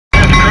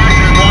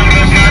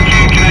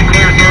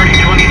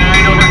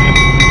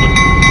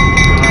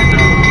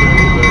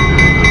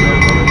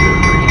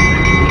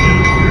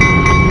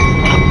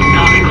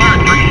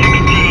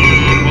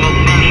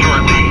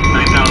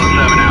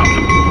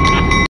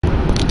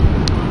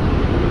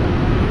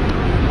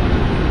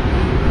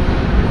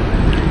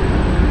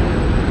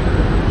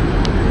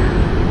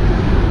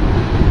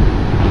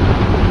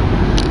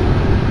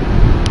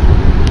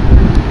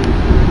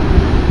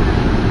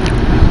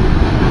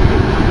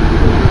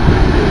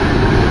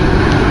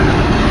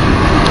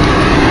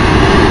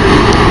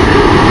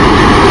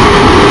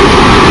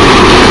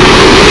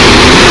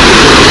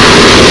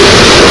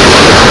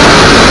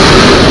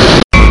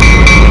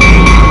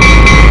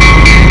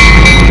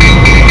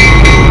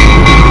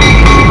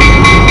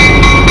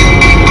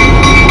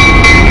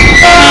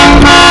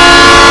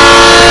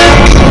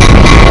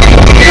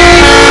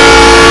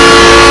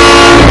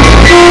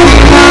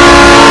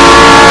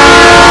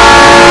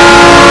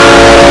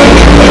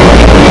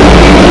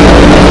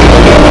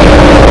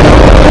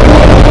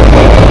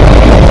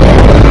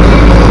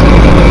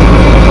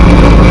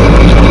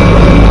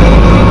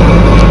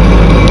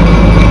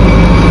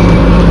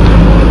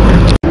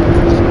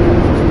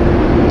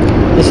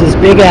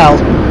Big Al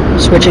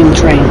switching the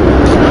train.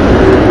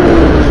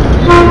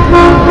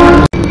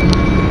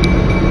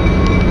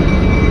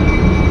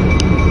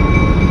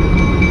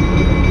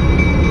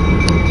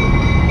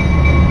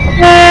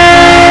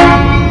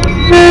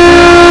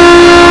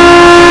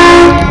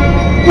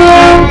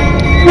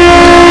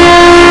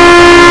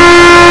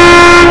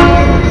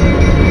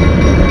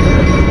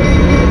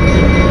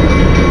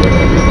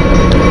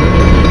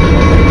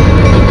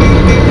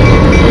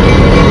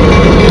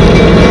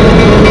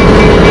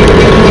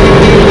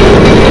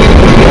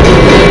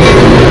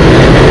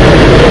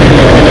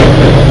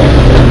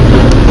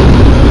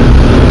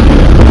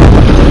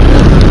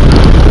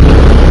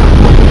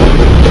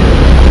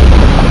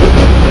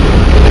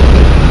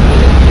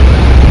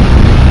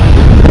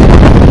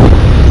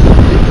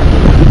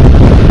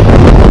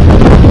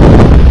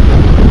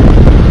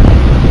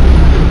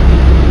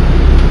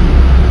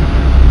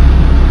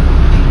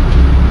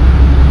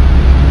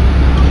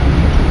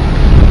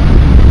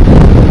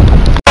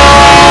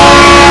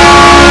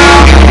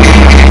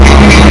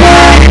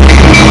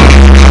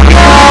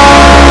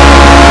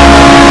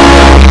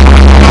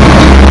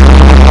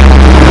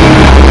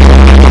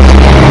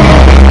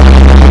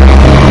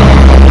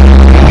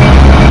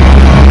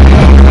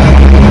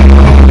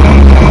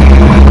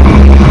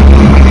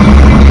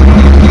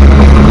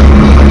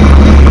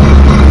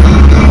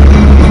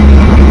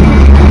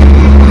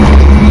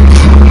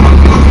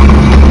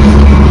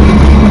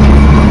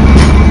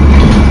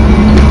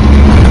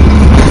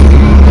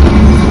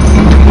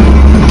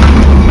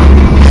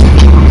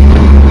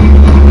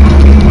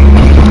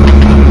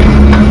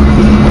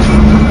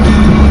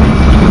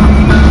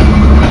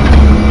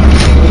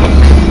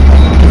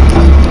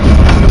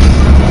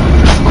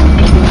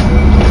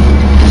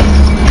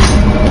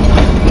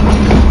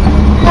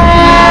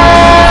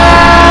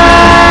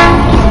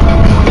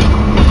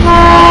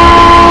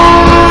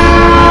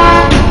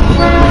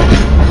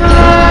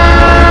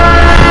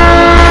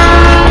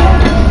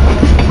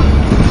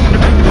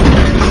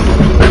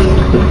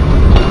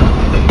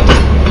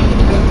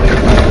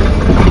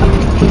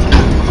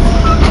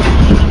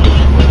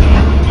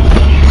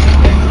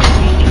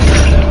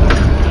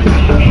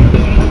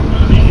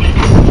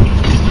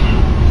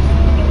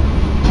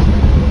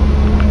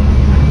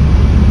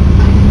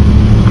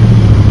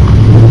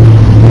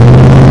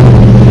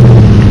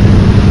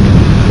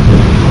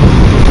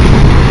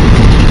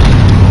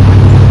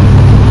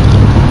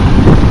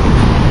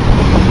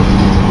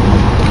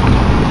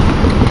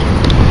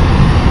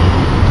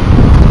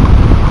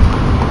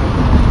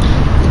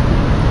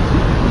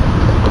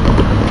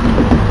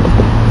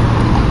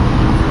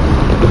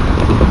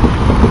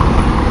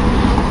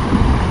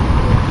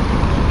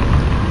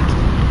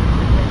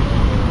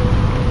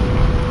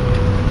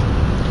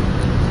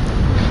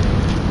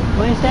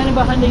 Standing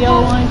behind the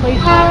yellow line, please.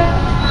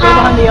 Stay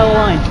behind the yellow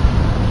line.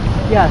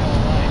 Yes.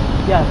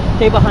 Yes.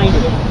 Stay behind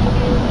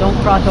it. Don't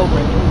cross over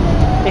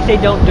it. They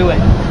say don't do it.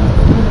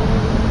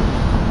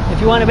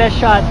 If you want a best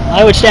shot,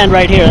 I would stand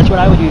right here. That's what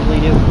I would usually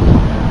do.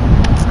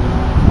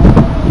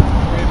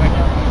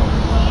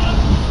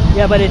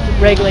 Yeah, but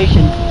it's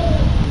regulation.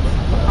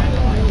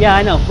 Yeah,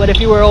 I know. But if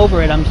you were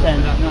over it, I'm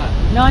saying.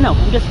 No, I know.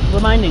 I'm just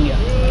reminding you.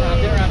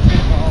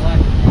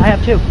 I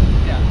have too.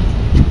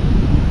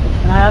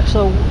 And I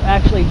also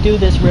actually do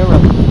this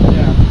railroad.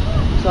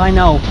 Yeah. So I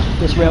know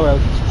this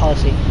railroad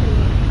policy.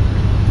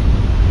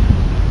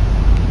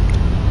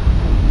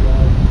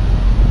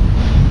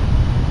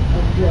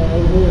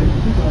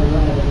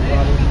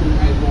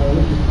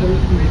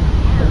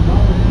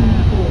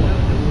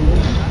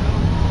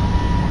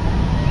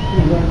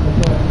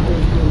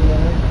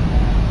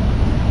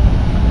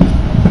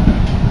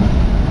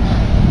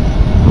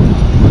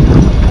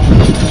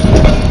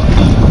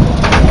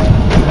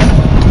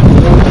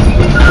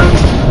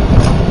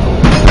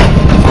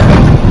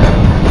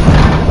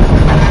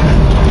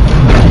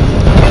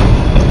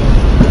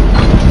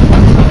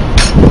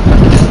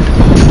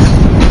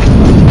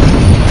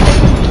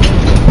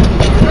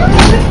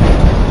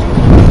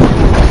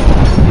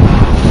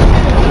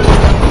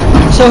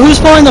 So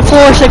who's pulling the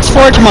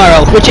 464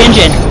 tomorrow? Which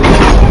engine?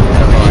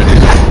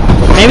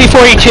 Maybe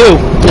 42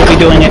 will be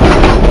doing it.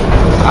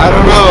 I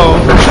don't know.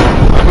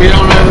 We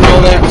don't ever know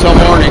that until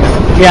morning.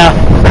 Yeah.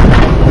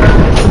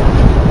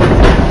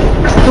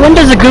 So when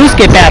does the Goose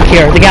get back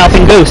here? The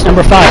Galloping Goose,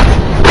 number 5.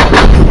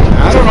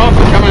 I don't know if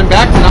they're coming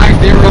back tonight.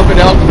 They were up at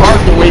Elk Park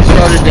the way it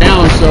started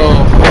down, so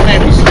they may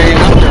be staying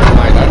up there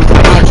tonight.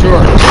 I'm not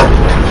sure.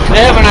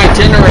 They have an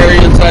itinerary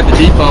inside the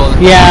depot.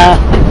 Yeah.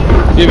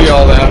 Give you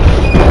all that.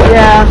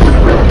 Yeah.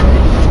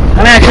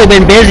 I've actually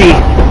been busy.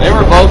 They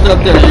were both up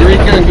there.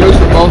 Eureka and Goose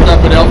were both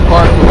up at Elk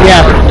Park when we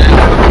started down.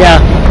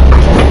 Yeah.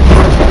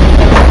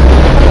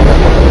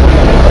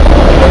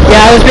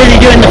 Yeah, I was busy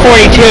doing the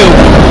 42.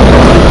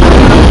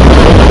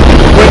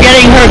 We're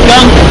getting her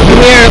gunk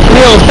rear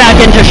wheels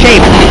back into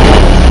shape.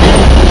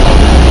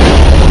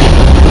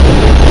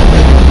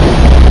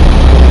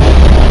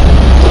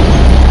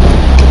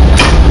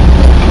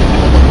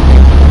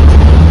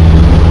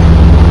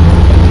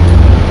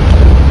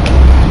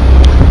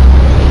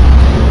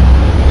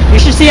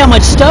 See how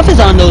much stuff is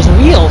on those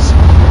wheels.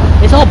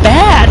 It's all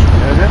bad.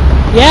 Is it?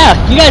 Yeah,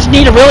 you guys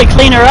need to really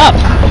clean her up.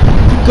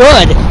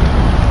 Good.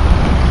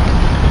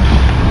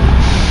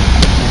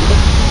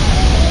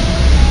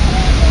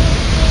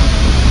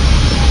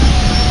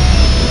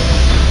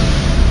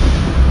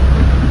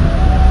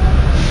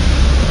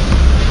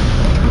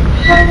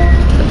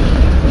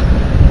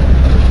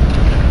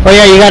 Oh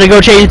yeah, you gotta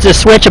go change the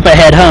switch up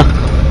ahead, huh?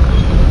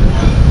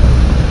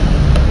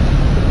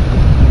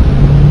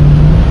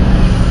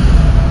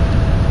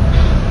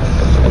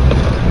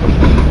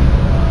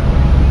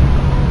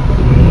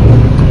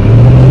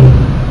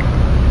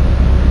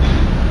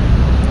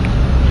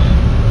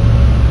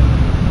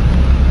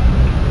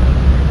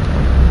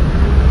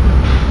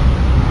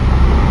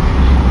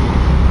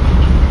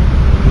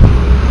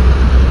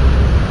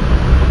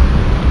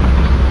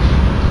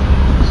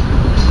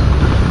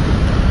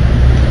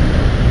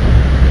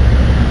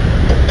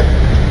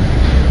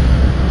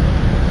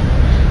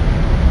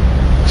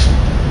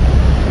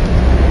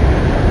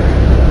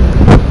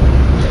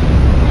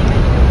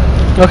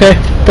 Okay.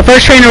 The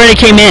first train already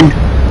came in.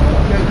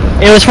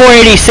 It was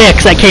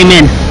 486 that came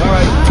in.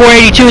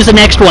 482 is the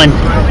next one.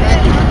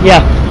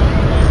 Yeah.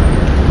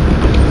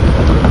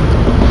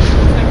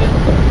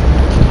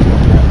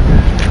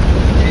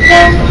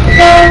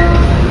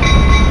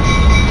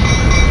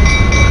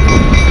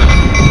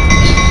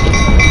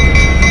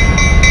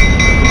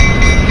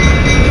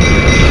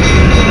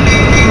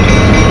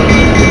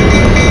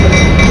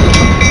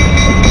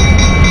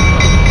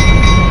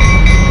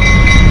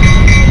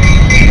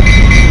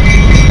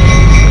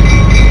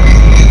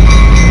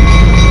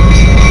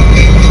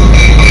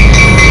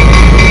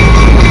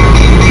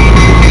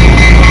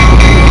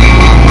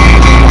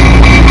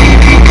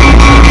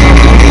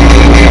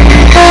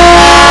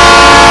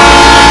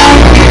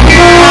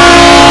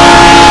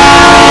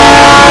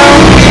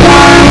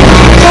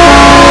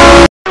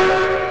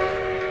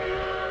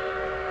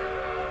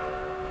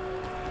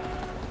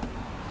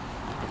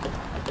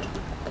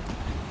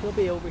 He'll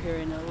be over here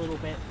in a little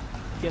bit.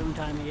 Give him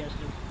time, he has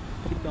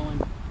to keep going.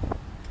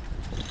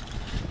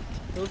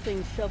 Those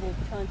things shovel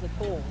tons of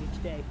coal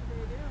each day.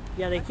 They do.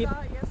 Yeah, they I keep.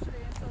 saw it yesterday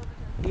in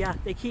Silverton. Yeah,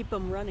 they keep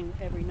them running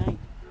every night.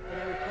 They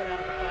never put out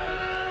the fire.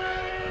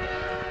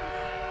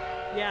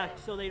 Yeah,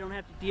 so they don't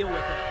have to deal with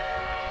it.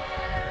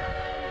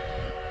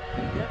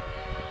 Yep.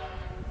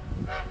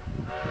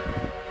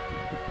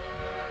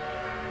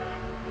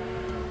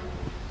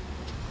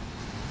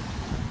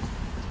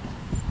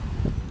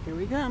 Here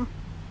we come.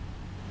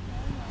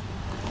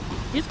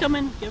 He's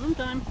coming. Give him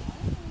time.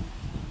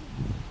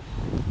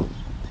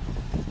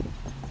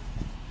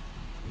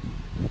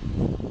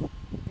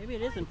 Maybe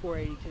it isn't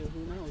 482.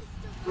 Who knows?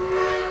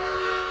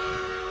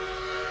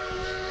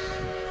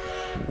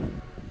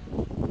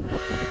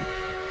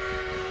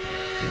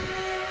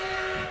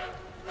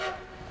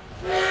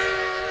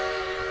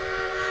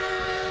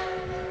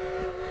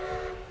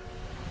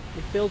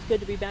 It feels good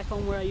to be back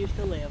home where I used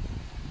to live.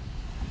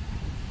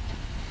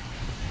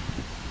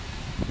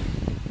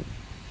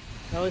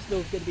 It always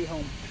feels good to be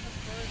home.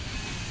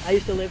 I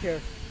used to live here.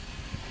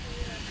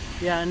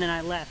 Yeah, and then I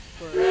left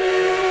for... I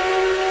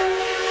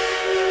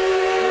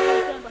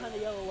stand behind the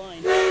yellow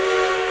line. Those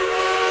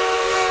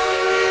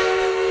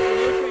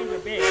trains are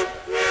big.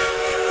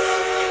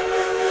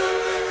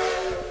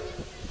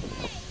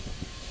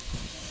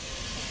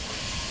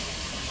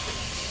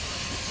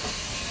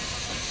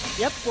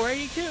 Yep,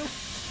 482.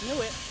 Knew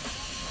it.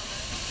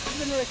 It's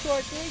been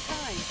restored 3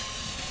 times.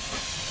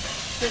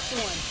 Just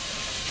one.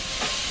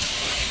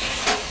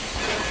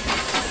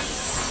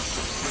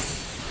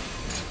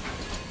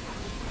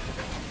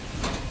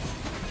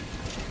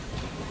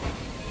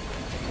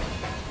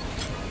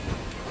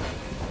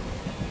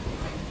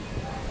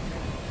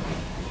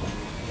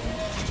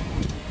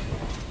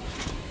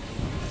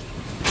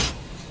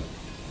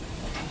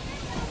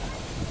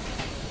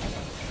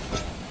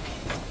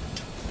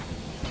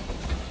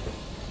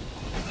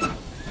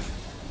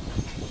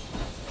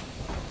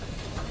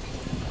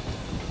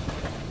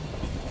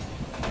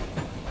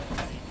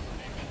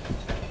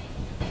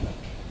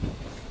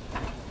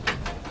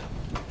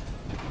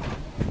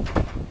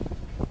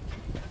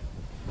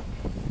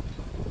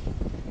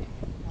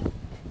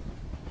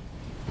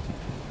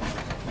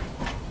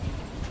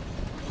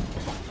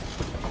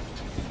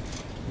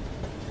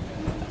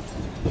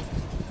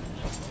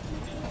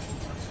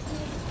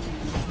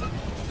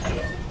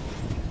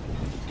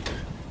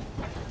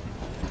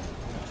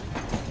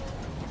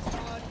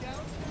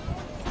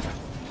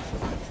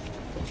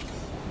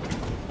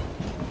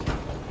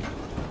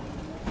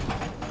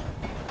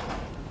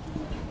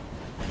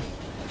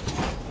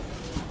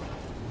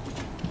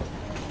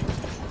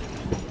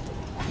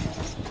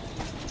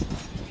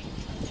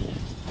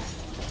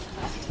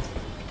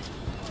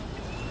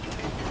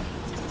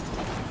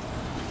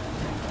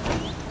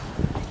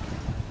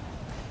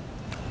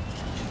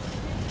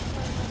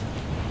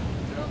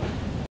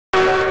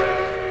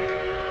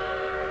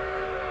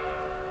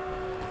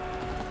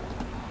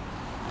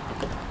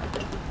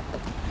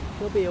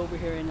 He'll be over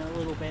here in a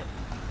little bit.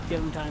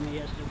 Give him time, he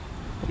has to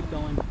keep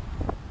going.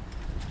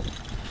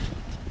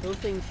 Those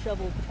things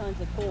shovel tons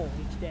of coal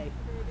each day.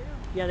 They do.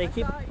 Yeah, they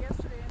keep. I saw it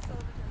yesterday in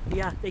Silverton.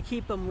 Yeah, they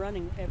keep them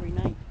running every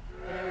night.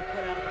 And they would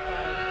put out the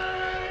fire.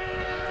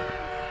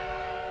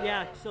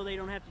 Yeah, so they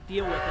don't have to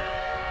deal with it.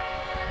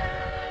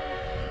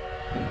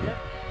 Yep.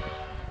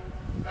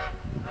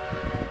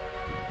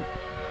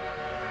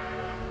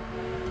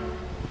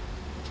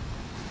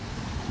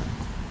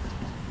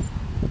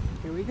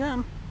 Here we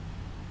come.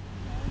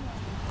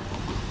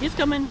 He's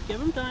coming. Give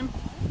him time.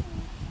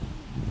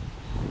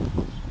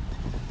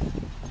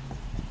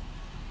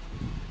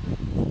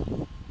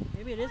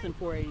 Maybe it isn't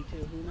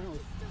 482. Who knows?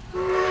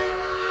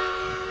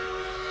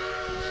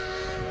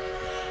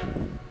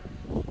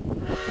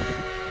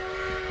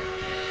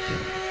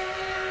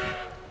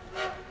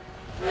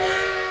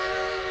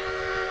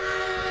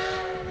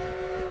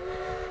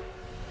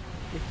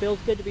 It feels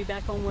good to be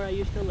back home where I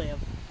used to live.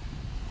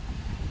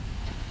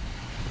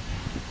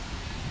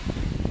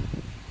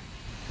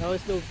 It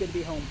always feels good to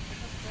be home.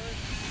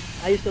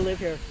 I used to live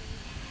here.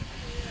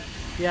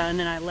 Yeah, and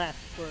then I left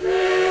for... No, I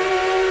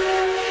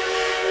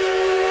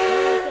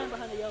was down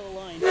behind the yellow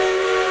line.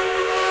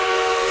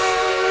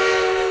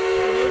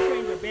 Those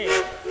trains are big.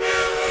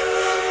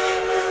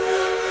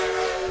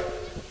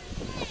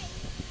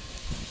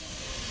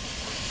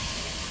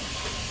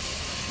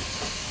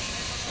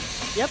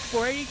 Yep,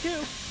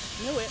 482.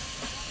 Knew it.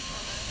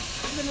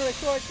 It's been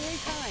restored 3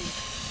 times.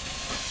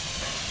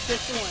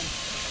 Just the one.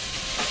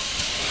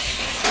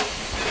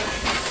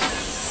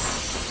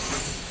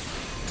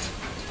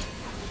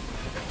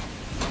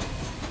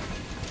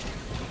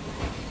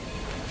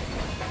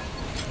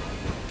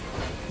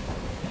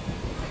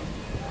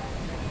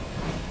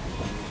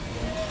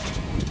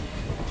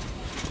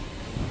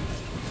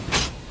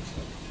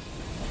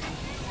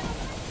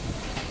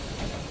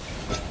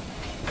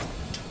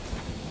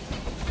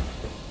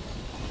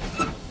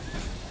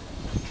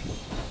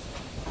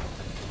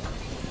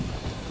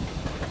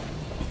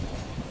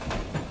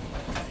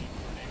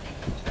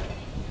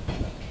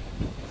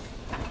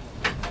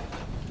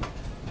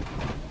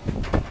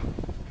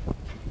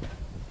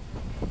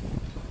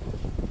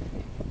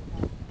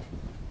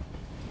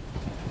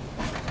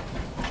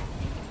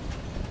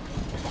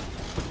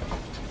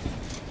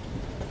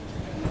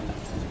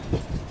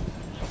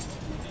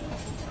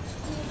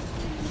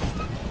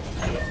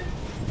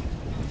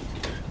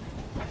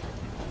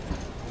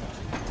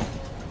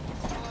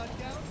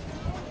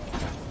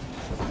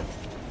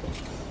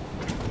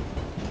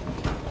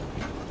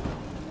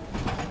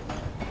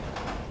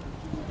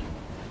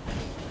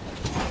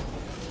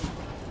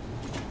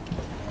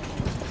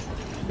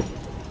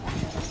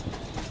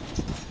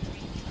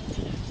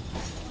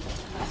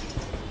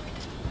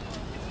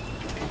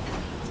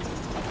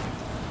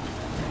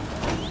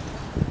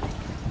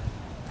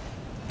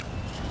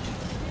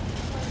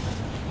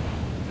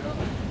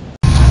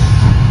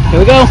 Here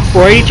we go,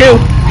 482.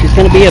 She's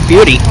gonna be a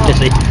beauty to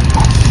see.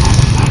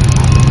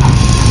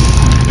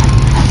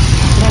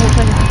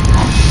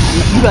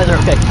 You guys are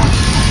okay.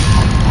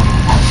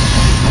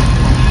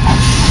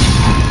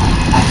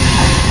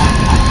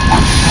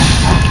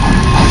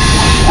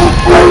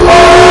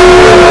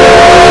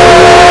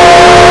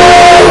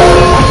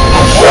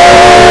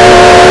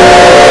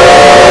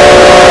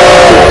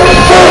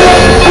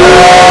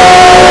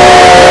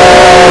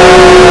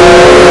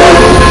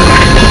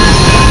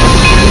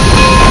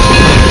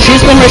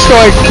 She's been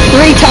restored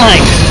 3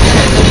 times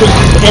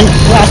in the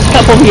last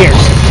couple of years.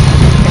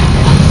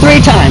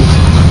 3 times.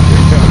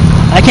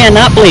 I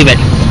cannot believe it.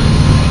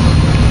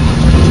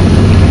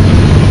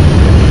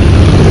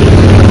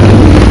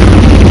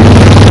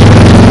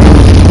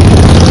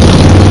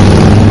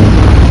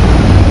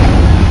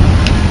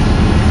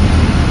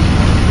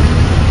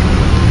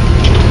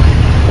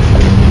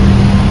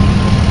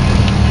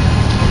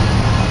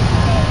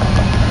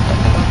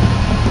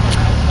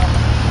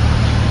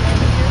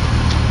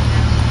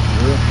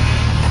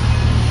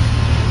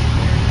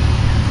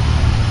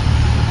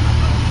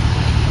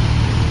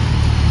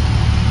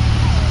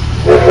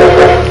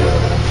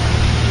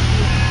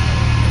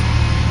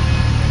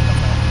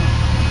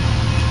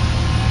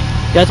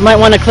 You guys might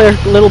want to clear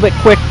a little bit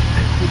quick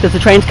because the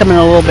train's coming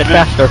a little bit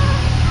faster.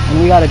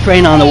 And we got a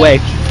train on the way.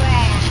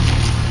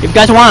 If you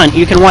guys want,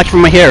 you can watch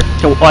from here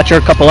to watch her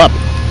couple up.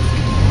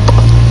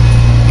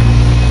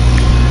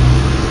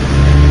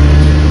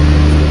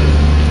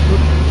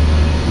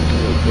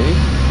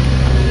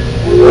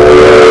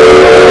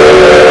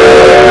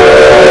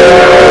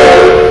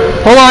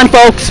 Hold on,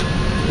 folks.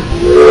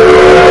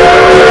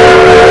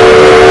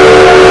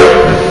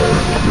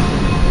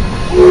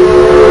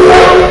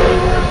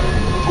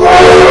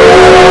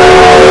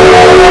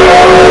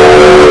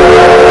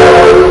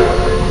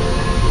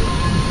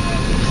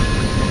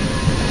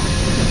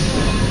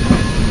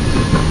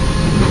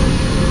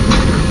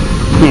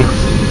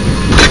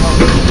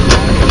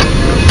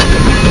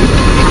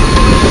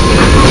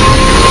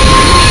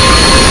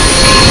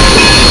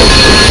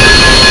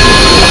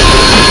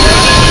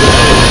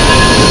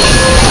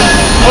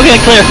 Okay,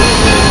 clear.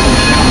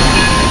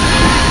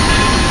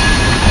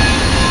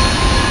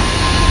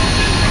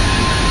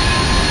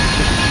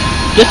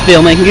 Just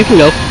filming, you can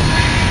go.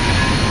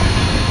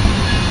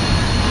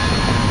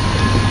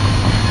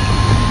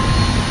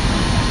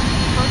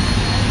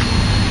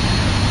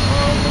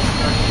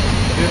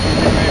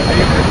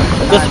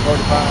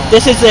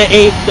 This is the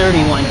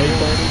 8:30 one.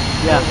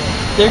 8:30? Yeah.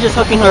 They're just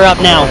hooking her up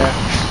now.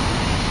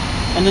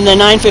 And then the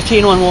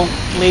 9:15 one will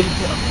leave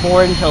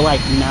board until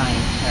like 9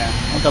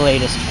 at the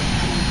latest.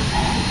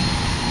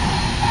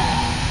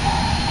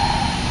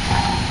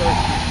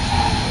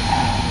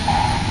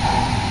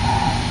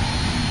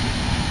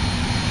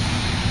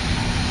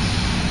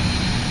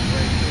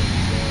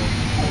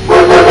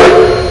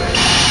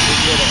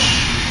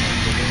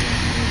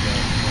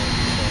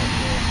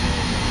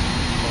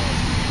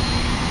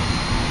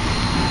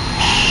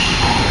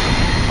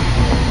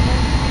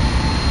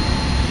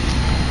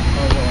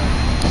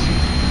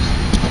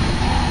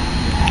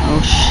 Oh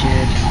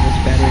shit, this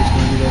battery's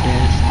going to go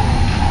dead.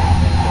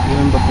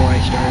 Even before I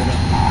started up.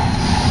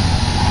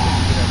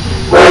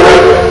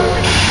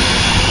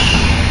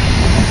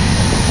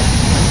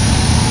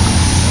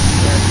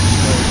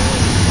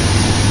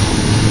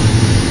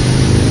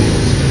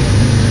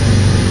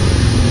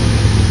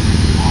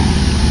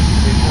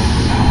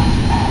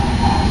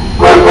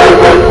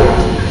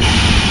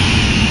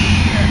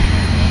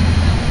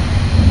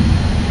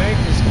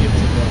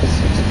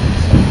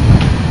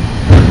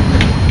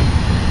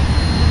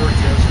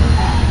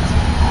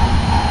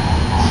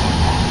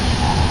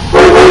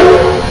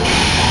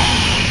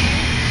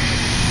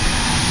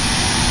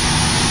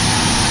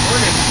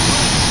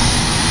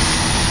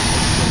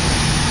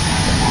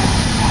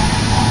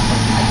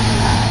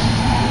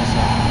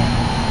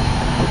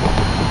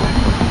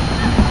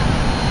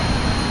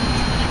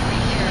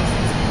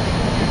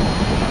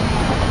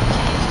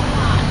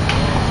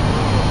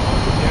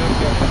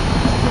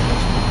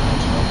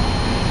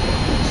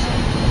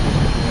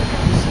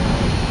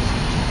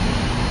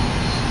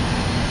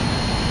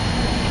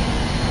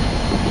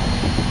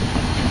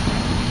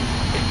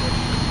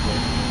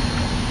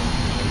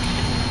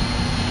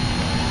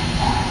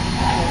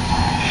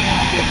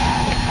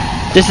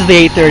 This is the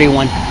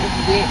 8:31. This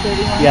is the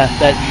 8:31? Yeah,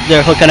 that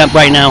they're hooking up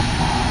right now.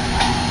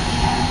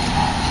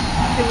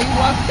 Can we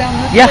walk down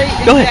this Yeah, way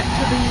and go ahead. get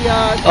to the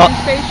train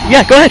station?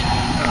 Yeah, go ahead.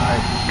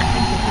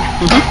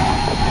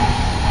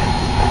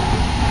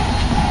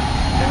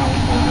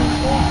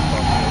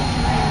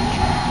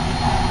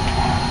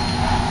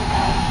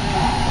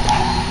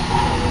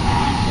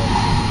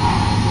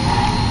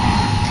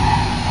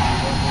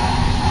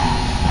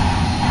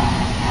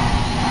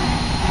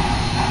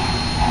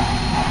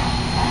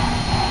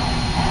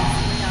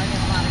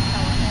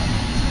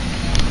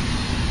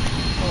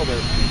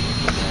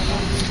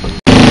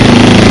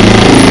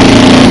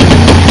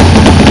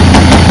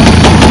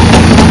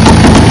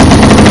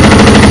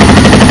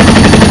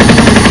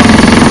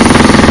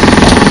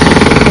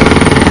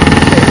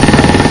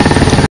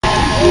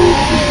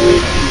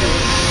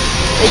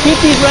 They keep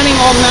these running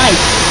all night.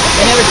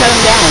 They never shut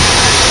them down.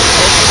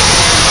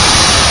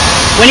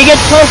 When you get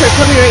closer,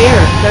 cover your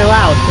ear. They're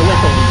loud, the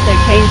whistles. They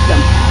change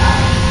them.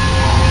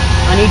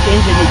 On each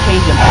engine, they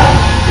change them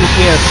each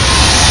year.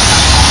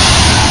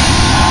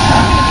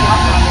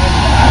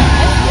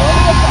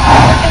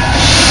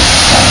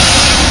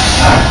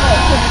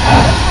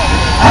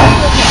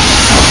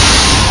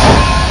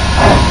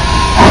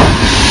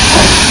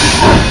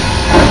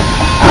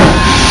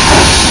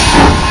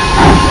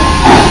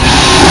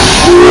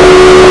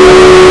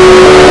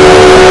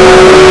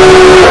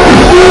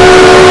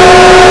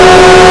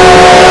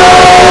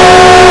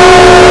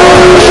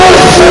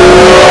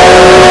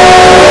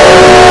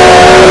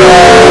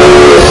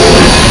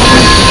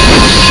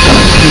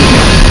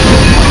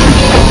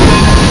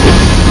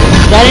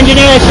 That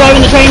engineer that's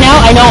driving the train now,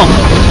 I know him.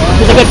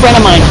 He's a good friend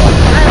of mine.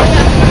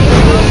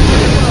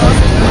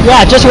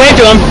 Yeah, just wave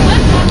to him.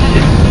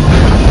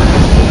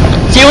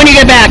 See you when you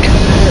get back.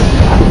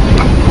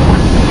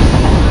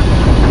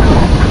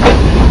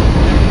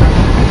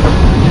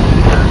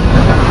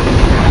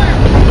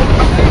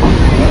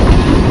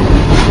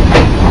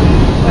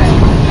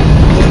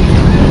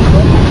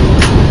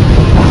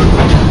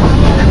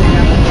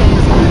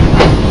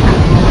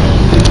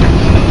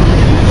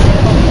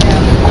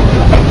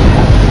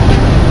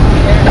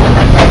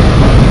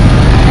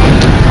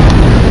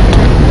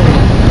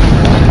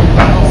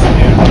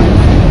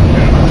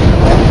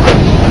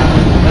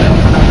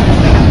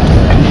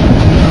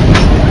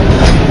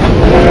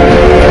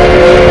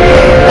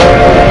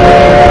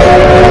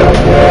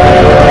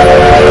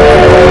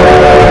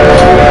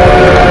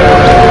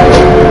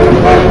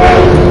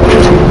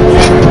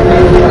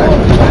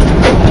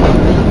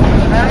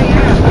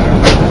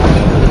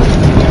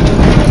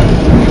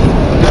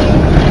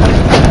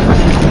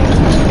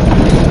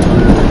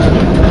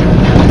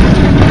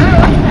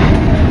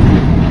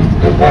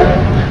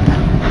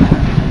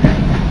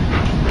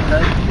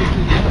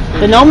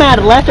 The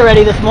Nomad left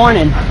already this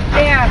morning.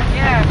 Yeah.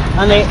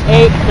 On the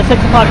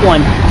 6 o'clock one.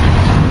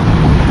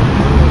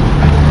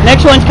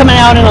 Next one's coming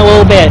out in a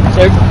little bit.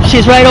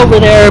 She's right over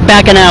there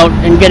backing out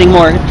and getting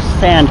more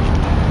sand.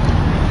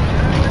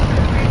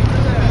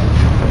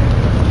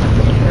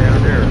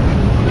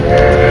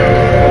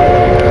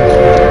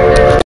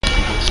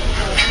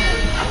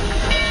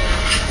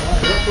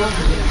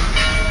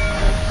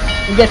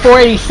 We get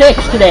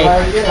 486 today.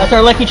 That's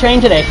our lucky train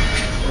today.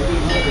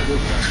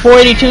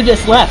 482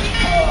 just left.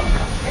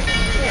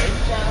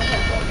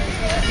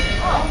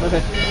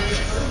 Okay.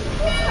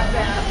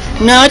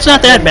 No, it's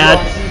not that bad.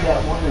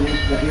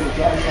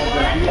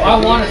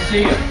 I want to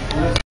see it.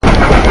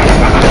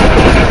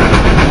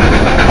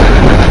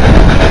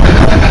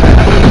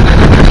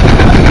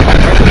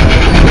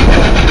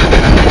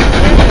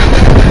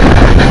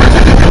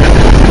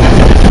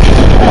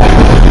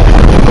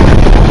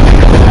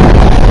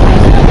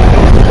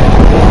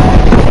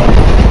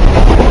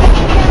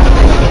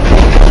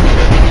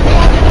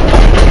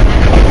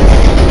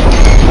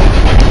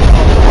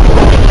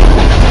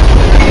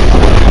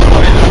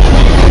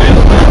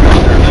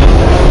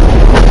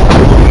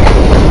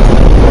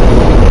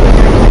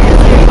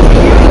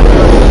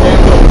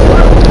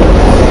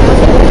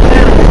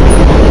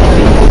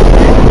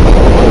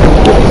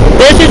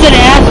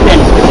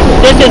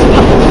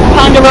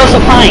 Ponderosa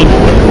pine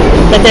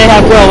that they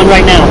have growing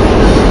right now.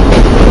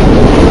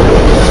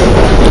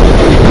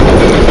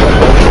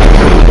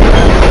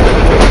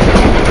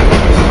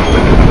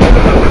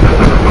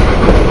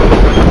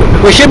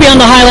 We should be on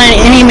the Highline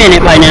any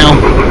minute by now.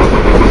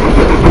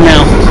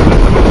 No.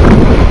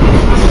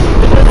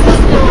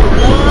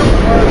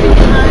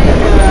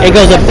 It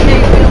goes up.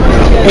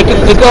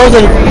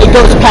 It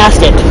goes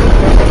past it.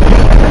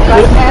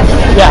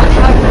 Yeah.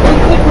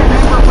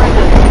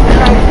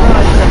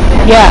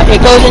 Yeah,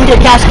 it goes into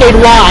Cascade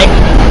Y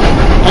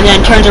and then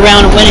turns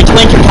around when it's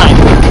winter time.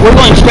 We're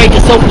going straight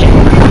to Silverton.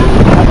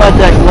 How about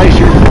that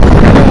glacier?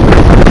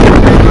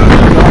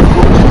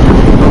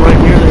 Right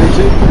near there, is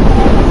it?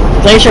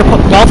 Glacier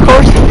Golf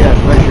Course? Yeah,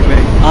 Glacier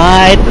Bay.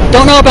 I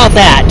don't know about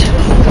that.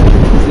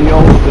 The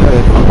old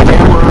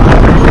camera.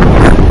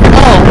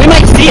 Oh, we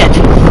might see it.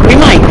 We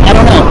might. I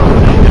don't know.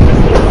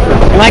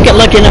 We might get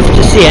lucky enough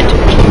to see it.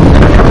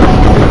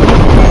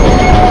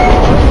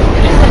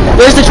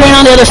 There's the train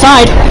on the other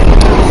side.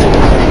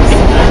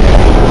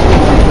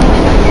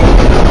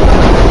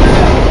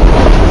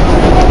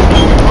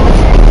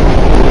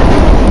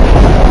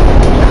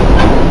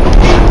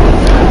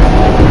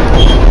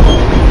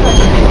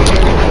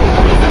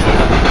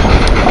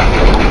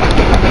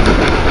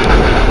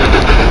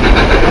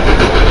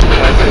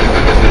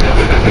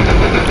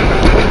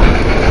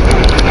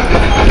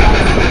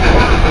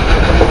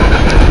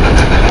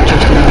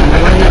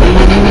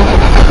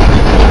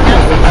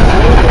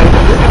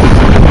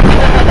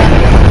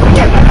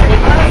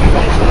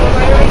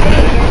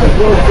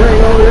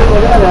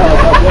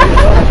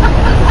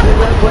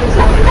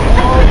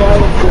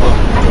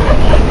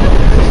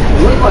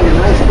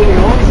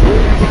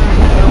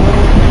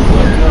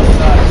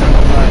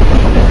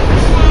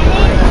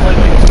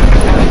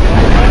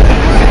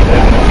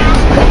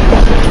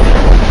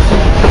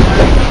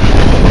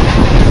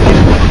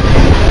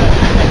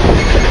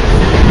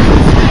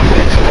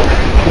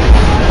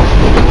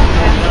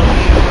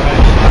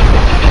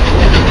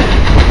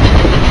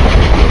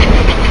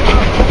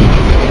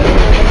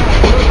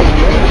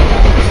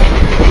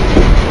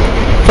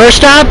 First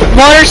stop,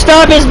 water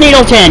stop is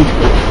Needleton.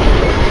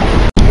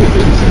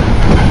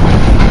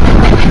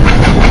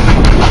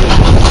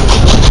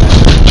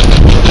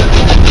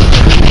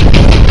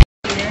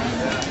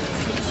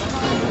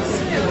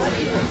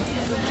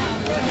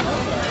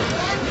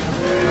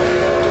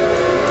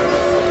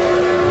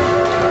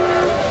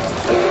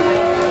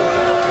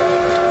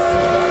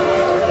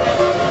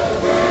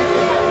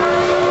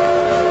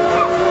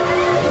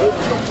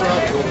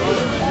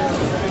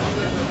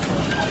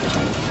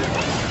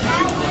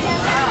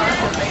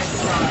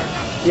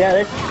 Yeah,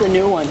 that's the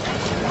new one.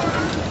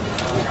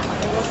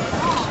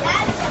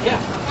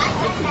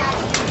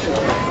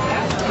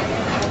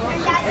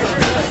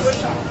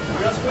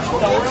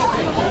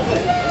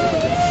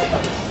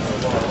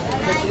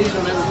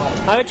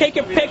 I would take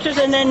your pictures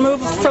and then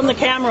move from the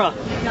camera.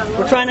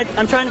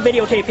 I'm trying to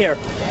videotape here.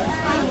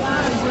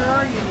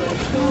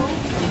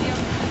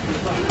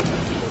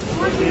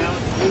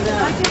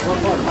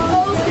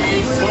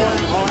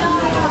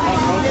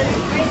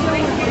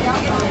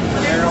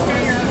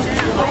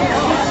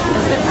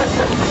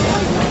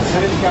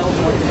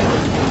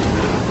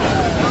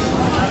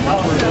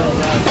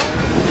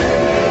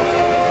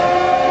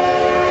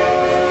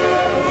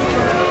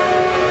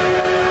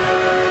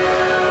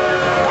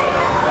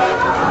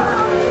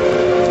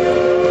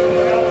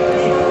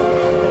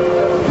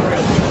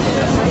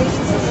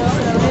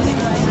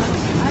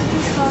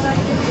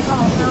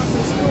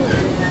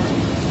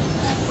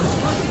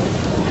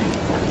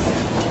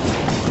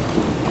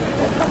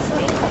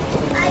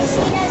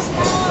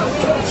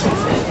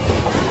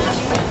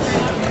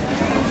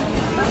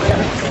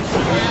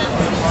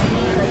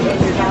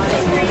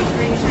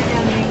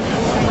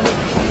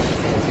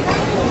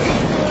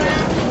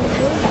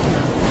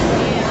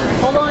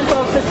 Hold on,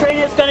 folks. The train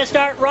is going to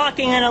start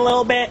rocking in a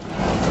little bit.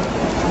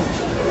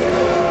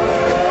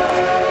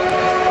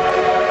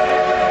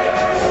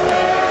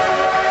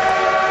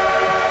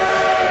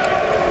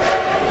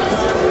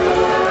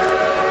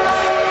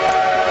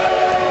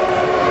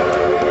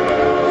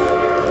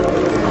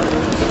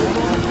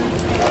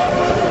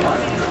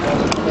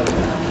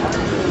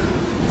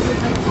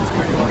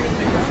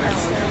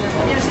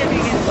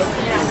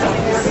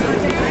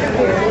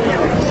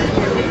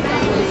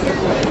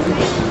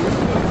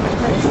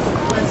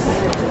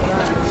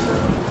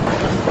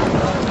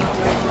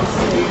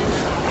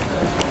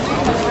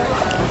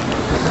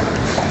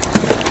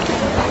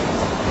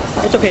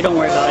 okay, don't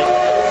worry about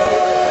it.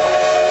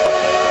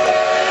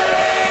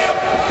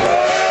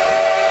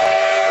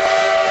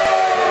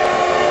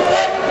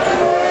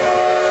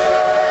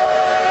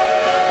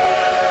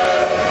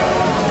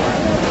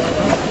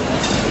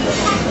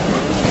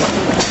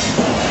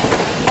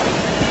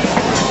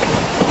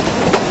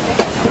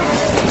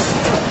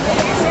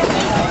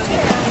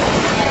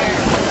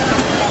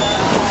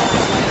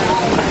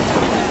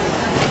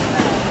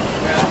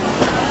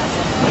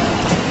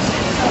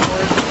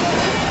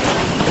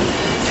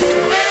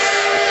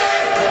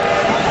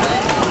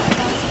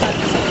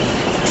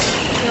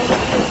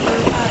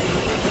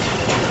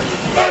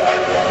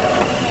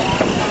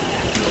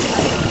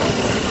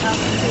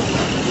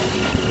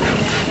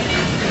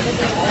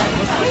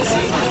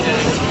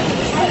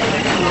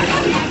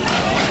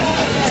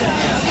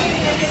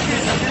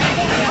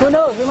 Who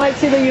knows, we might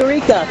see the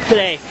Eureka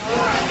today.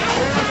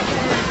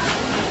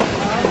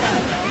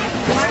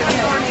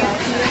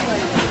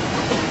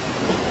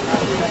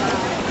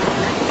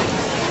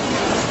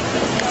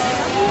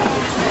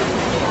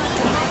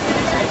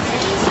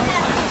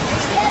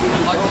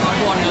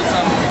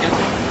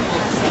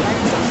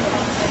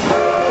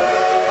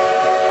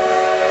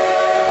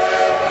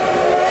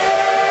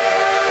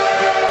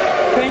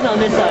 Train's on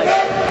this side.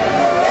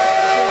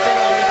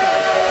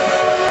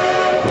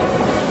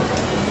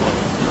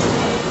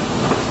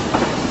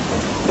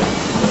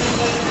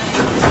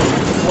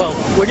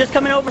 Whoa, we're just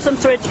coming over some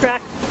switch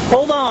track.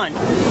 Hold on.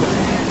 Did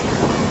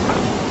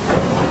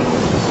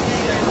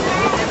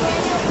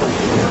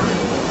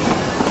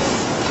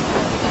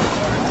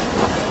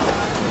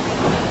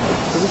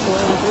we slow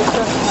down this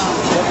stuff?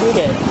 Yes, we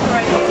did.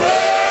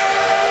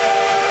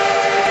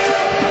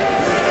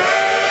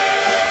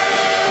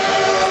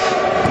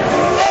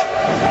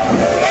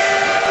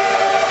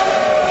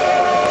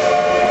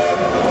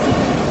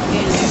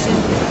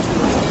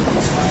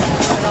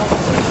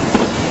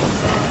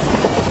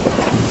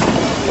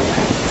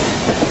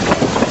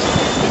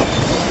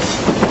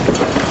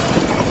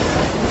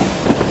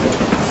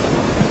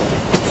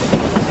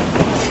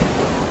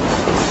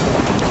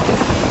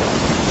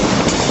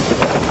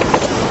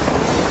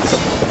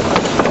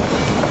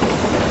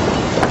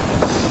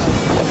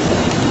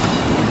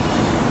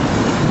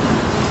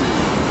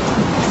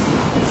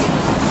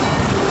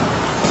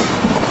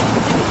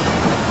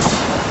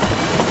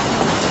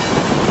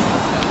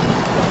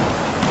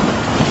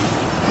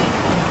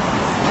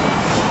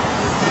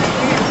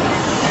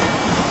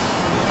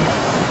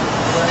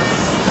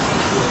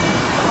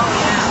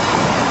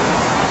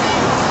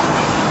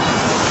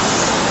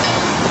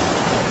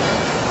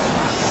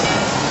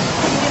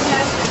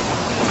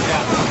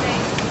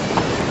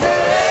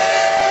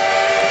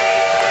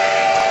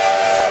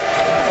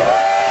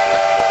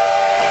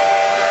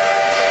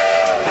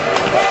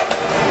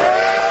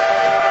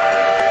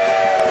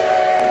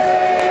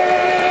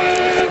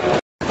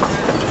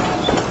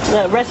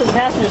 The rest of the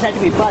passengers had to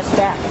be bussed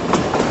back.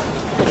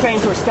 The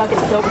trains were stuck in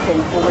Silverton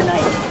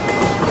overnight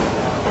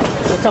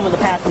with some of the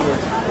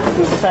passengers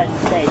who decided to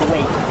stay to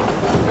wait.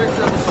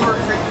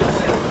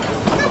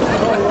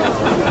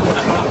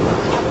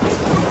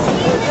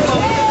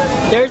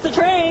 There's the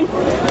train!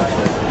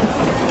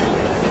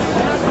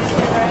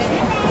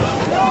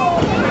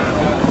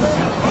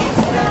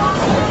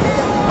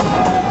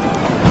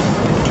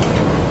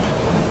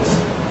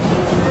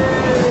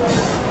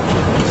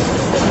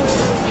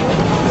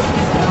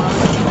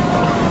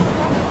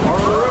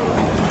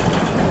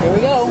 Here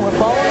we go, we're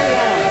following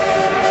along.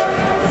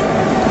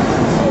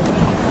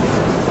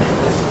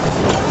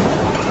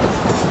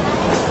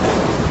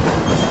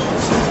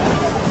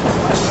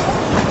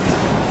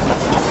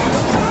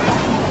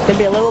 It's gonna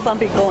be a little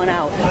bumpy going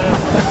out.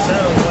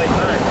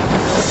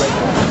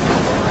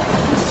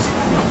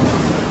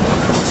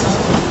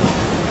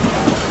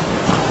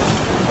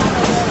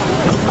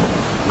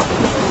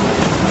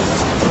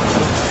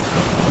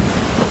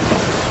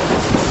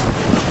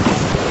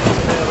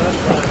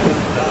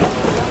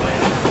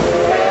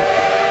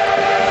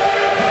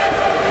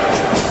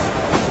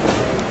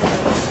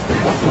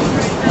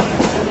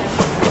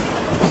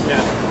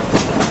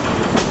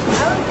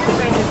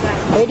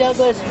 Hey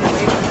Douglas.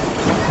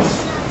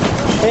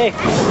 Hey,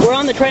 we're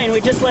on the train. We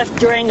just left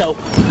Durango.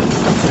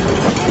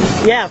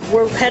 Yeah,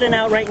 we're heading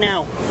out right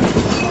now.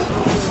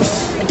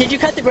 Did you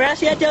cut the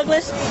grass yet,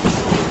 Douglas?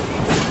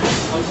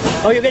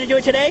 Oh, you're going to do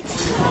it today?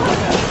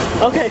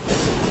 Okay.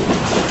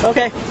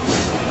 Okay.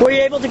 Were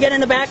you able to get in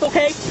the back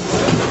okay?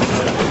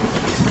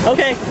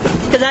 Okay.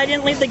 Because I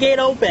didn't leave the gate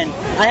open.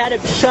 I had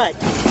it shut.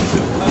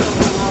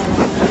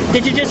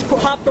 Did you just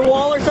hop the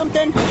wall or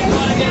something?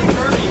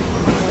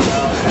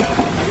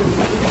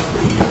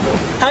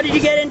 How did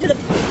you get into the...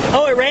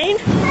 Oh, it rained?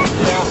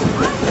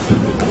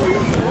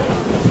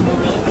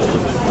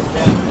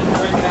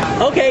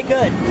 Okay,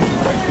 good.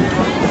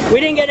 We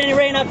didn't get any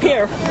rain up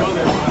here.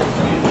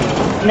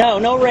 No,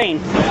 no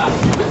rain.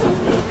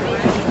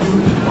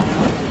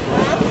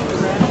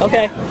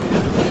 Okay.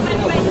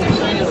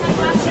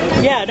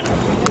 Yeah,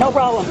 no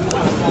problem.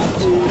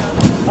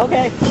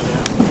 Okay.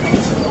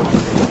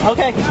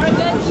 Okay.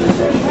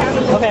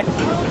 Okay.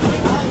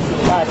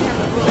 Bye.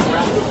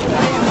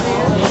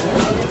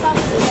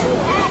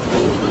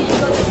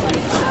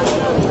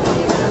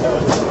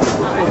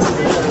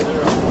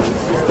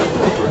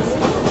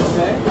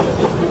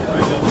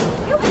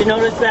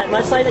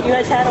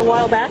 had a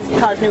while back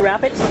caused New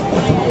Rapids?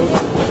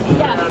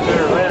 Yeah.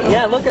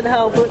 Yeah, look at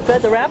how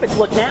good the rapids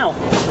look now.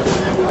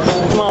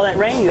 From all that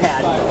rain you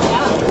had.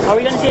 Yeah. Are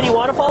we going to see any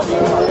waterfalls? I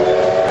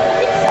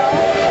think so.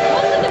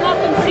 Most of them have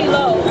been pretty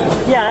low.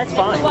 Yeah, that's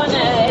fine. The one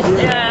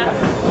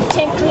at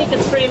Tin Creek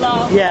is pretty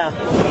low. Yeah.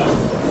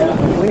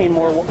 We need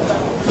more.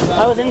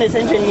 I was in this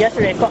engine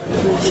yesterday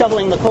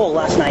shoveling the coal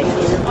last night.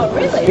 Oh,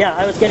 really? Yeah,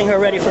 I was getting her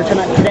ready for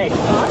today.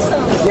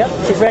 Awesome. Yep,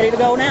 she's ready to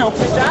go now.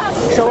 Good job.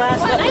 She'll Wow,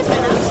 nice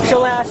right now. She'll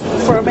last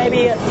for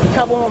maybe a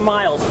couple more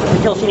miles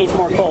until she needs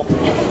more coal.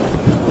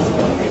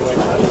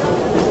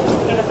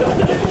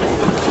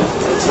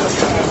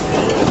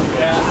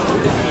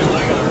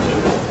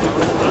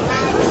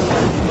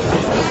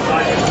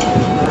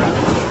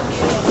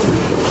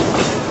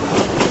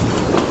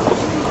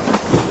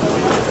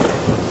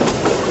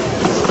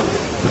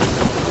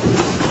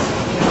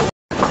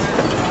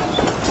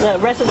 The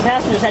rest of the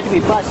passengers had to be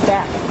bussed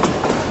back.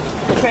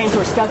 The trains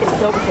were stuck in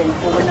Silverton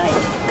overnight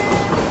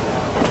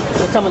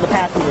with some of the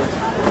passengers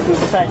who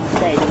decided to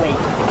stay to wait.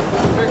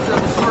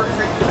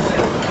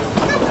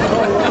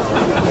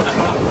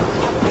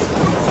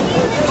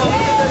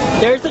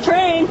 There's the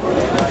train!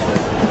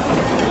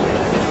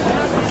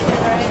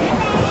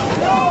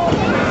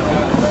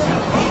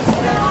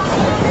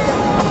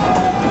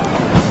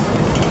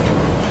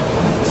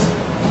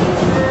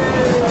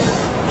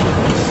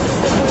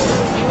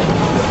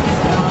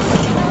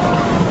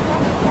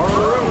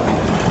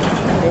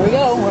 Here we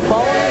go, we're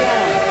following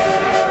along.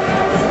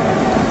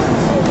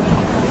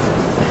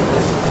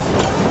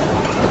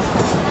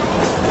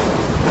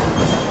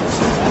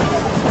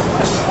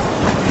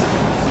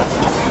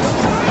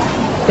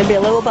 It's gonna be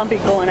a little bumpy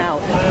going out.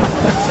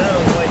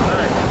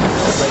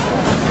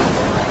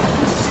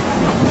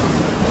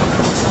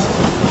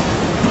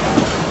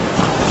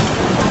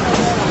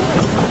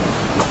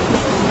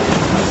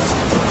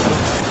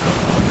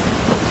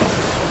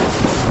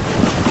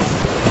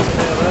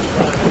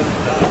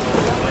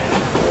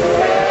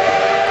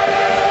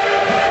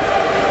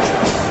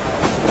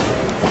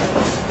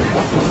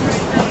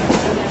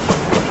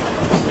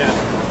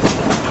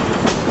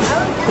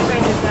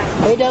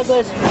 Hey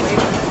Douglas.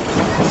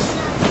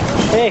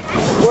 Hey,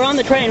 we're on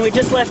the train. We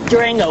just left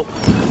Durango.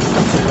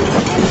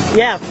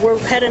 Yeah, we're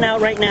heading out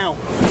right now.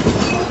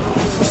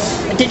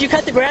 Did you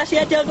cut the grass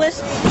yet, Douglas?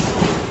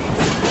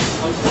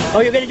 Oh,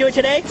 you're going to do it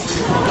today?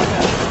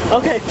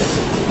 Okay.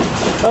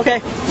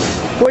 Okay.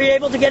 Were you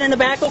able to get in the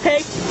back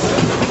okay?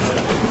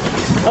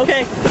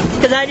 Okay.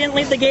 Because I didn't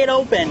leave the gate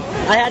open.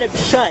 I had it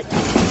shut.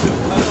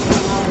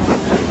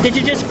 Did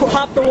you just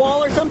hop the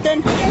wall or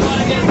something?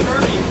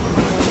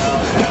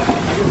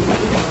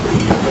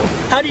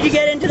 How did you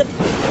get into the...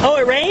 Oh,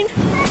 it rained?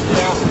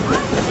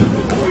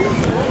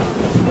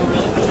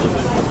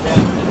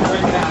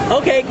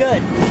 Okay,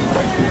 good.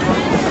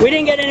 We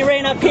didn't get any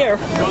rain up here.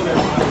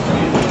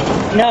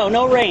 No,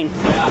 no rain.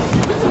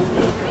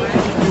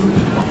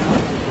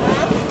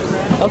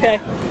 Okay.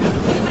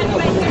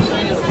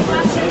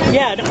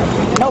 Yeah,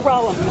 no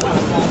problem.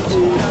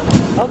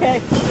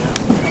 Okay.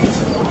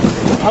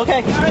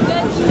 Okay.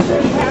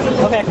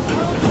 Okay.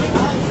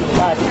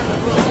 Bye.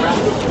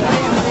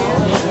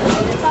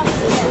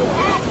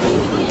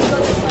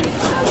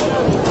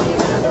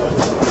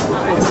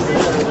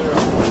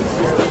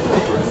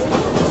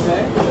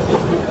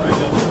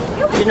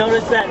 Did you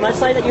notice that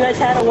mudslide that you guys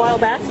had a while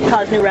back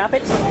caused New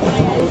Rapids?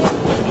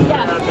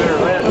 Yeah.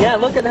 Yeah,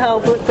 look at how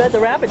good the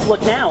rapids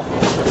look now.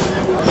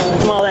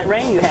 From all that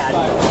rain you had.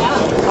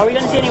 Yeah. Are we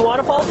going to see any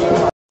waterfalls?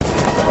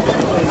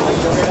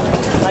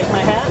 Like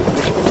my hat?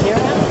 Your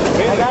hat?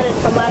 I got it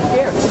from last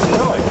year.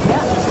 Really?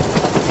 Yeah.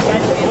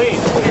 Sweet.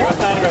 What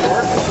time did it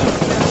work?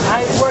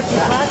 I worked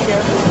this last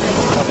year.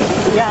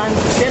 Yeah, I'm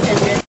this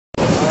engine.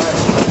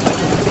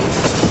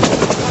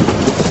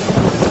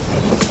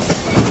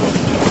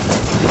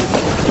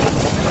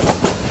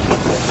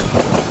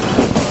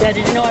 Yeah,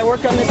 did you know I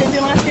worked on this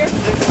engine last year?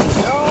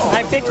 No.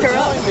 I fixed her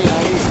up. I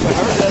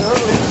heard that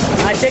earlier.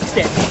 I fixed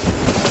it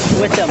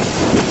with them.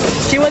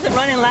 She wasn't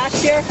running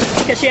last year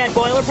because she had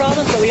boiler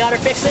problems, but we got her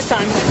fixed this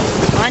time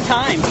on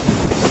time.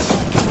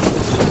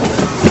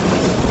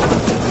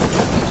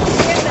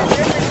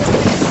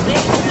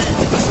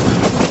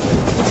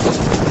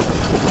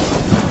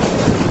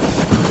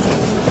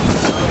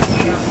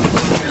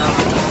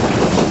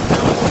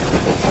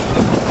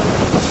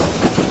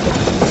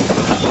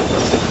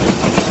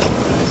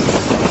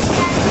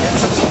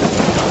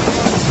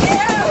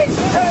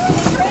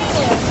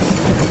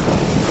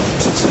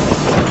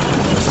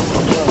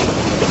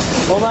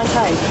 Hold on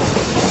tight.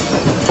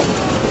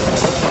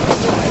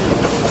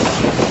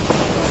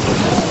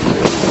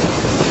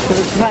 Because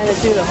we're trying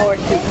to do the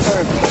Horseshoe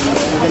curve.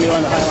 We're going to do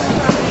on the highway.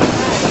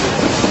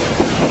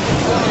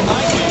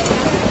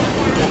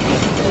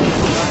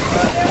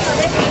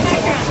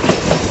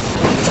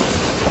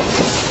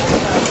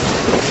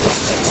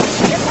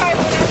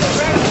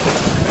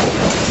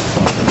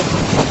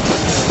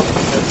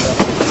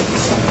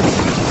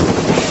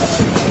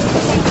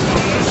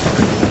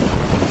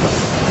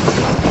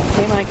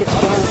 Hey Mike, it's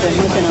Jonathan.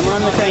 Listen, I'm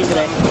on the train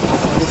today.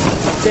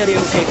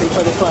 videotaping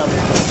for the club.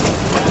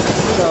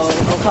 So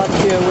I'll talk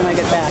to you when I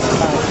get back.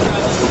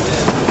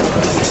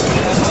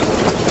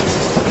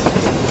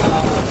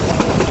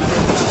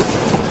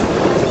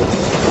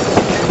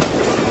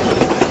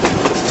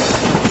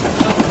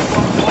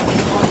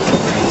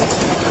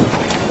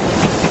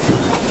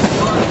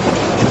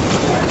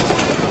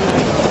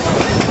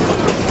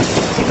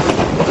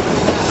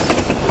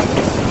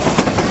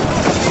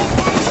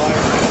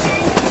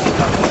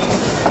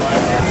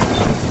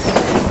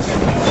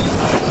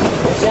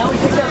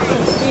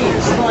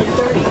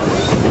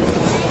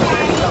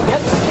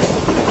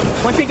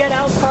 Once we get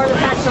out farther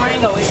past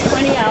Durango, it's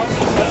 20 out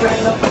of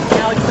Durango,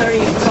 now it's 30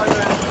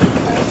 farther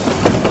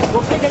out.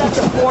 We'll pick it up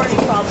to 40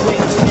 probably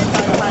when we get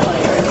by the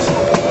highlight area.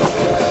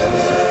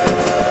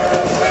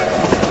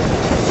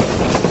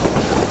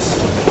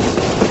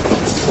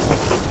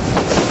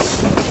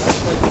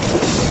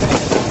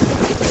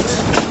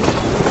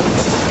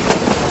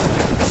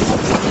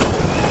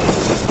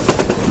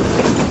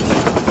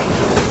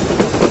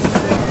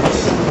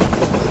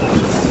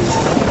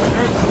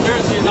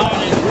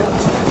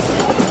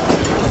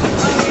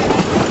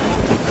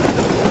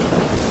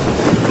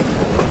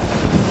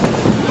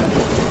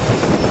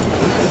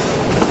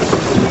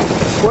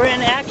 We're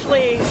in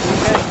actually a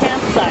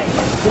campsite.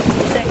 This is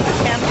the second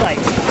campsite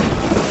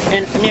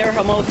and near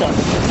Hermosa.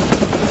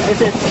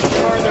 This is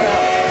further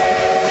out.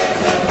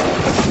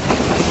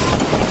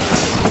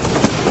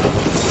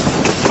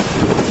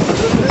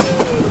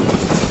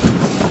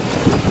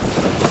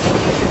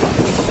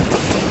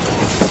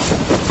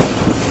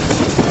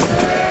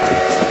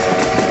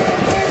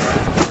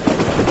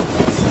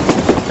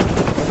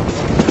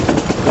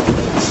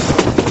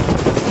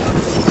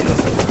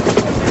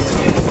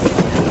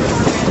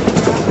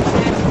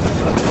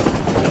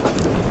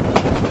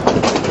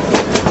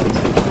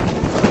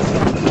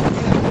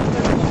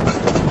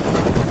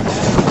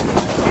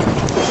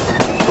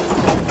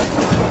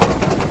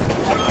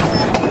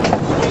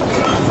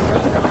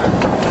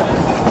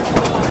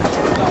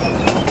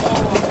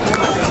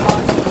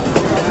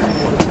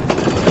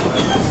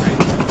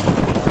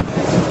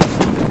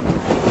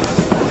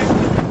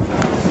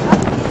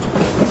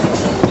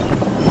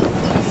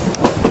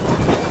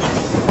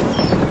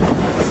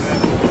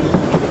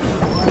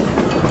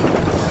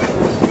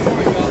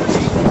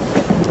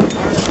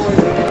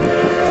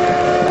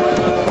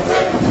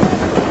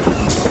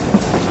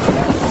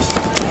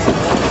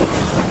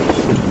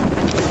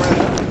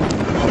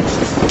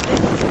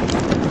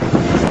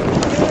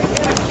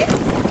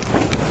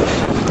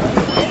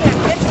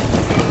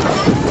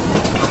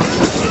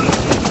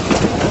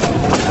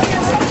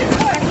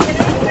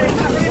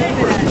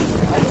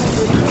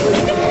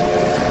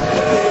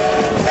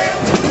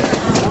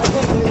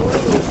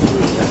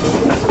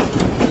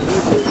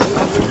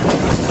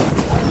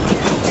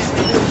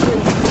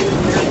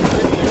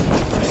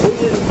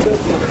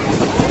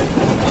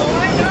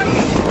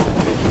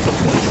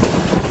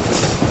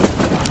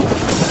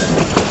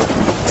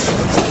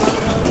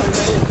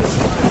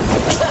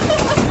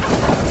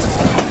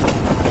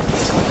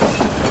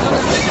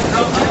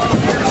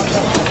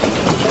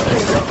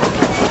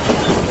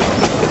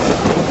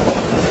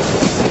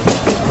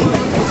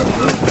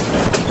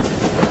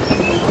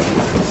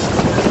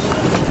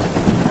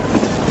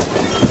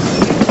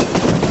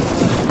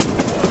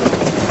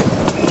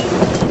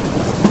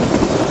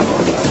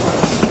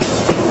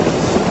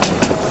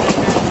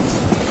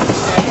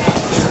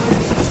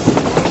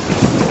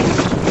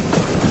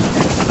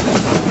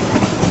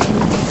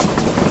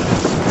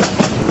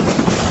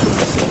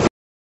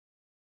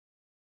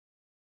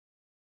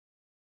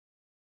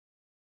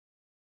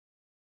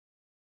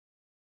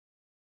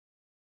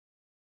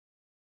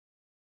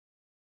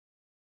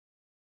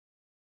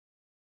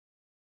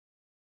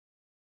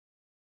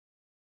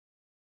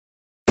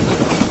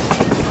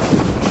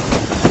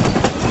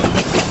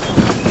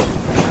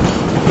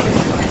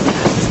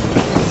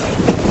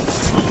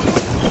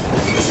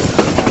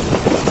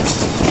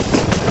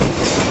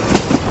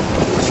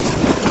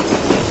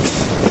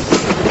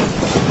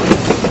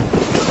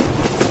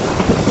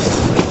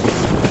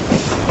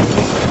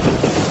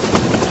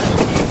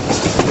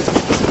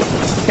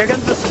 Here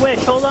comes the switch.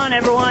 Hold on,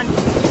 everyone.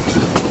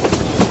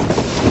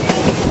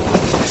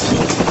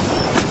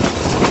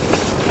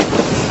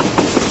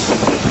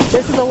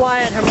 This is the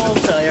Wyatt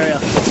Hermosa area.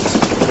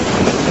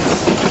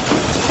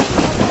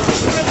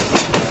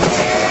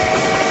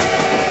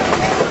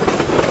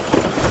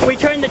 We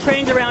turn the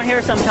trains around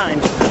here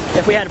sometimes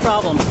if we had a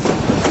problem.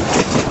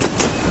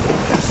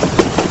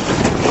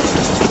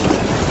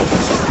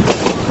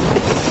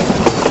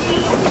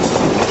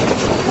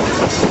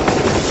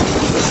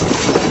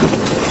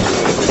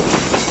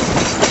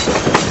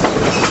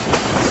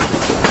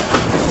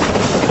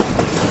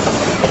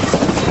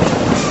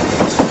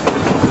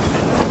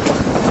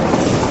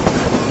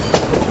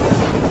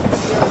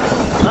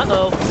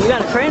 Uh-oh, we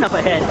got a train up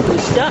ahead. We're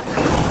stuck.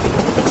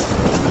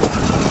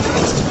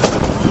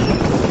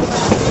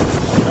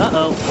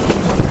 Uh-oh.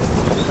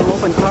 Some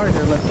open cars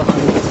are left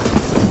behind.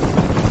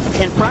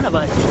 In front of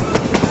us.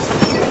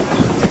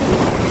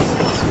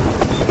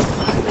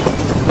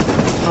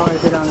 Or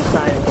is it it on the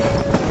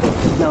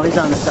siding. No, he's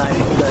on the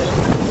siding. Good.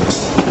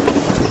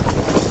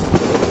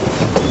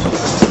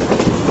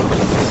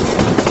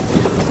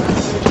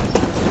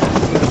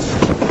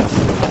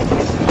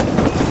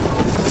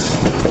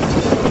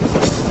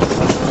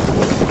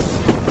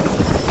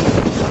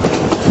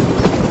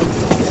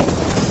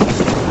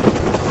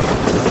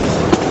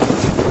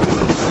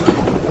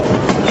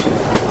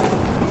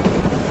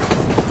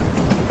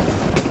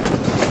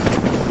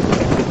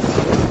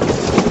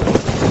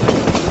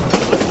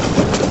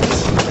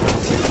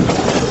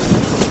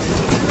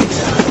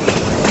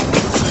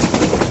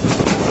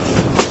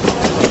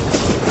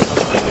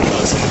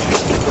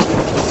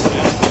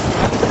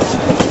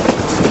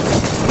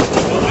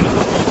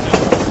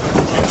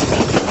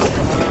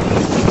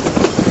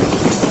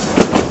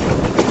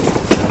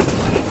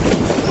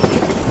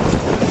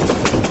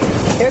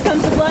 Here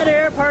comes the Glider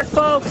Air Park,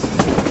 folks.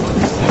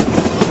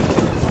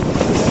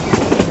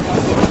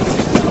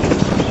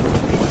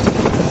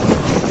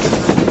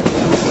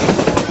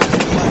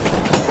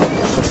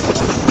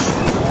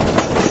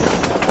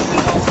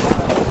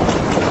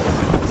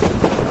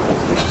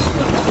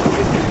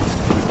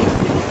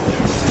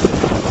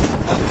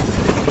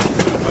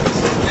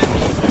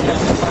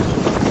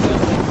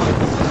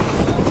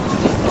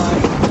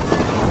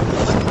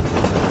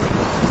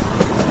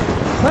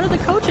 What are the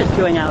coaches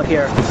doing out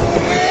here?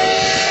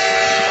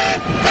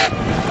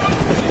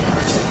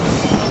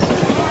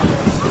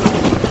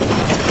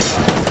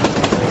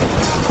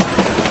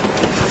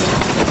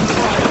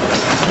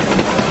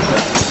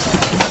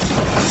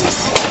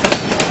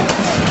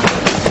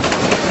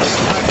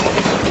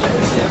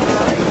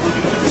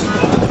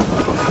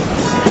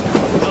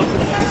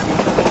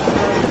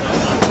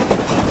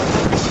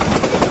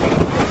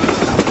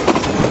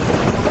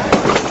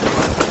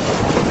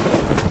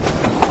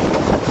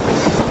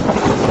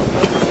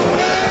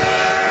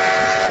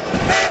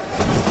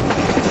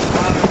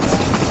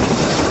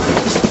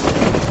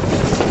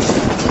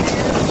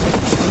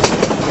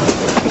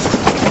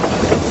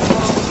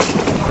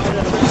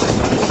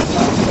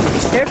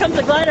 Here comes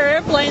the glider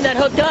airplane that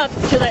hooked up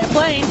to the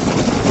plane,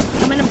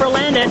 coming in for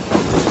landing.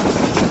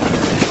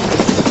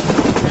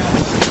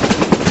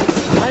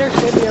 Glider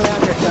should be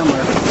around here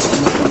somewhere.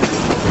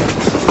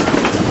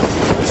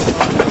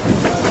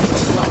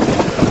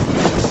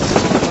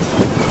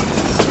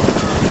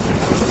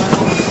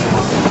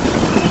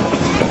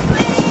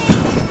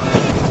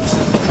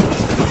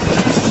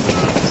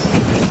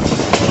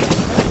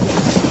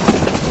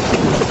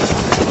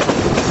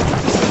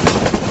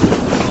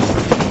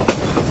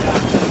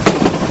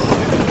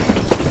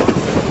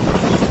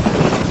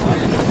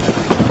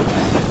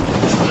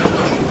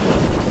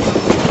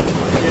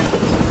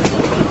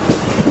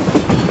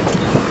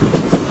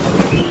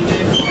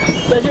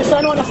 Does your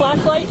son want a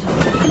flashlight? You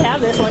can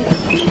have this one.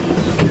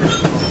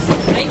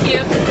 Thank you.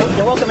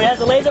 You're welcome. It has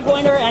a laser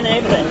pointer and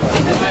everything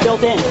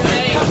built in.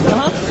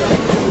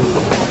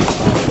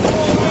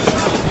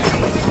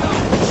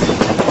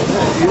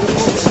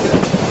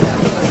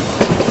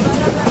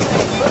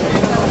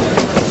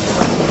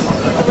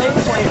 A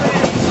laser pointer.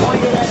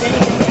 Pointed at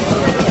anything.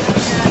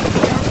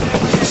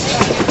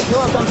 You're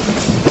welcome.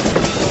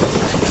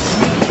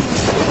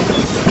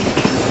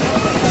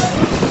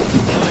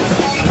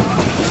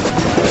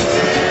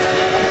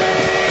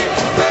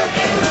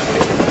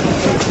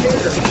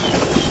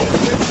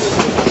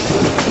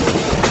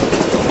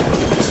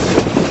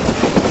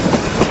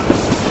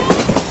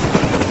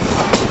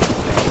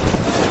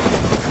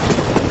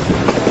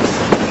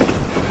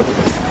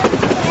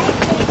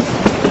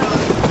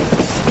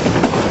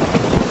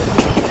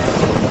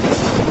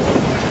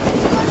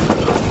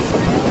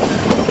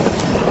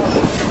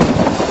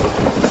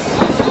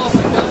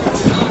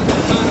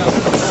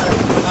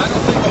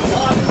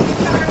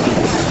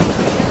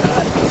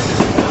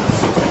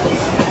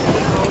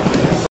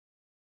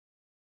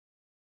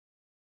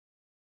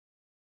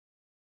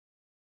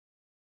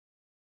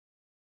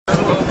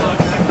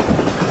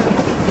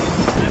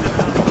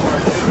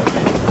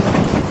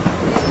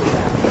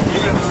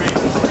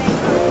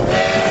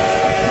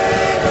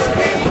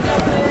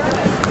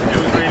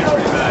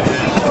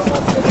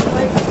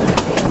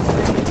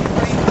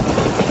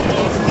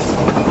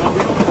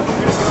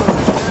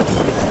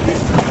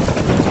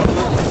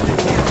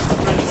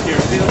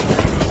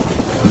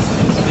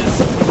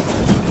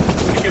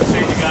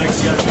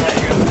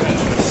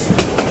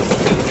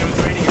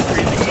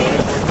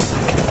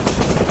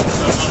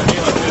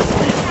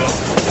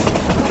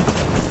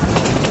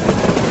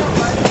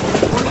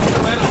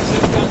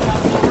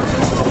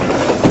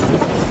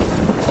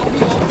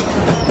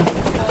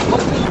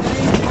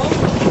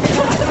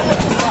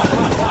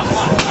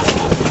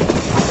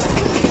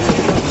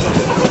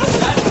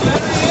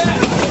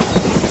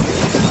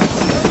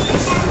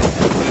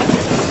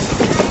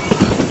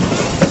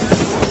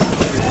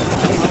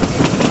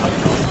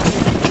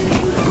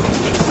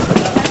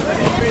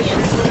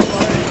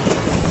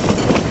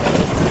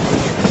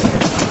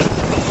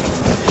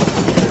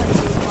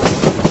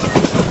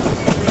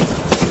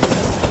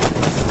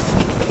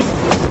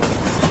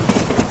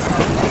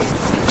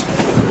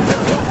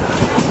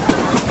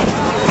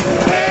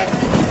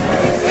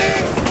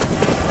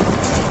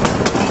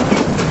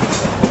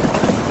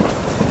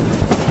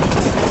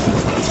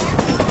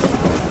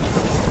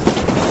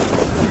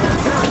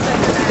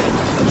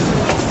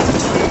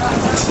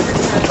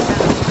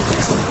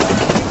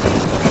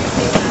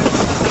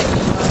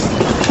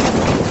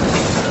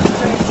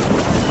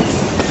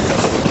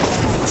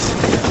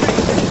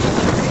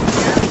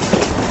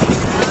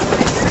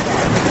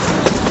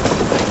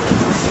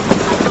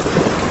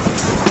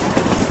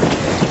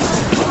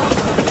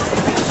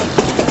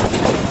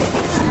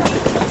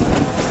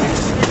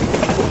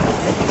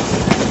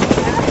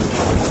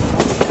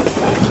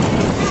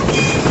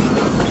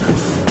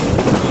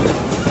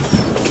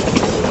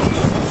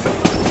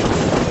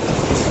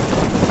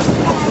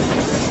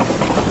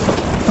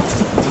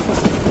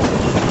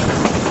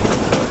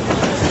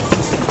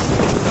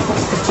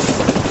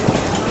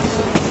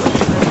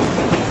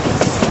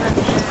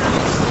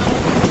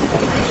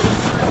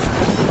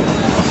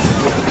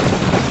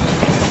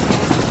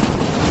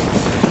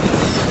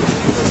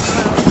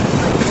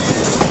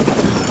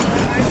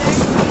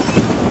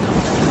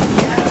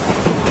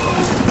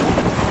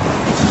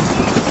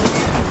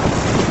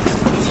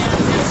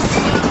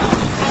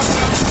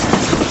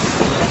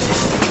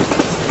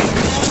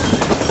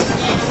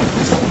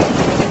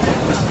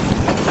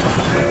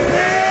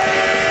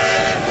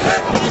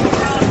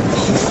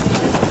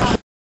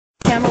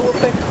 Camera real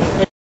quick.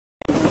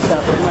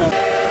 Stuff. I'm gonna...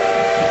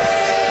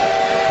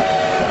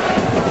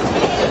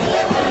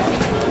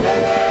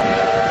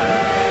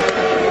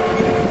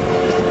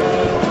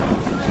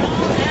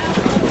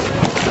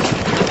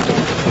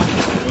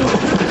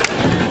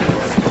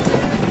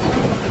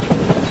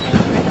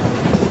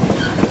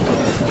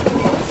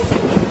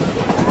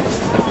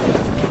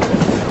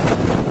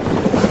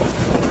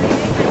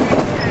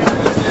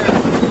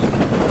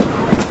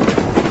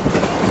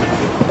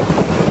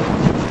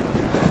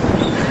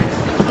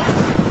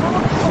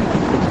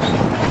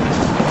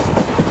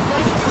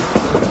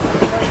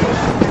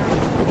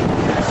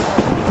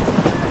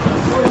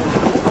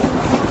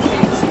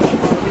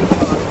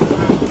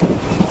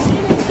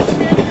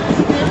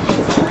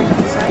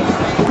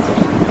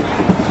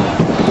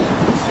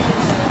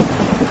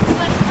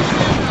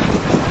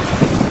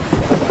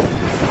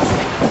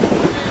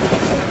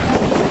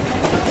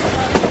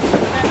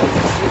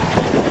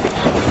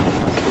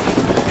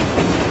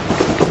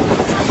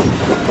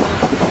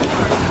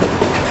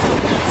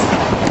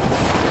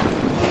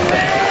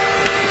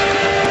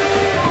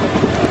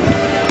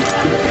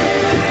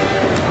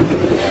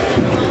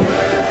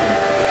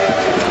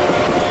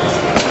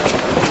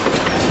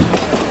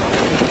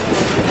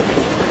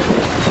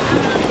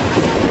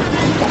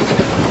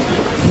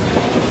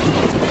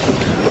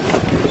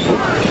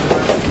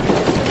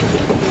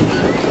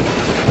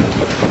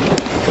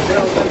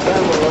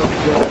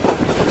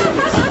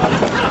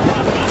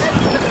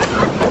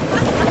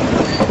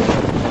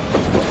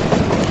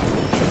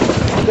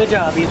 Good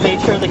job. You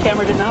made sure the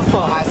camera did not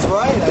fall. That's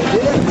right, I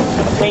did.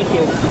 Thank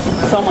you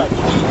so much.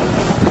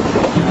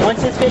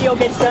 Once this video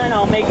gets done,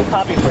 I'll make a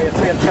copy for you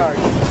free of charge.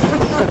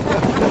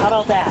 How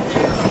about that?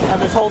 Of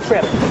this whole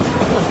trip.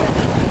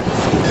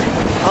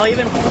 I'll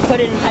even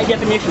put it in high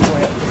definition for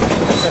you.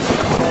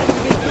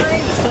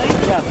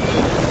 Yeah.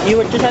 You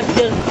would just have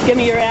to give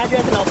me your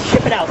address and I'll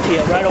ship it out to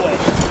you right away.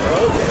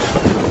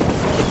 Okay.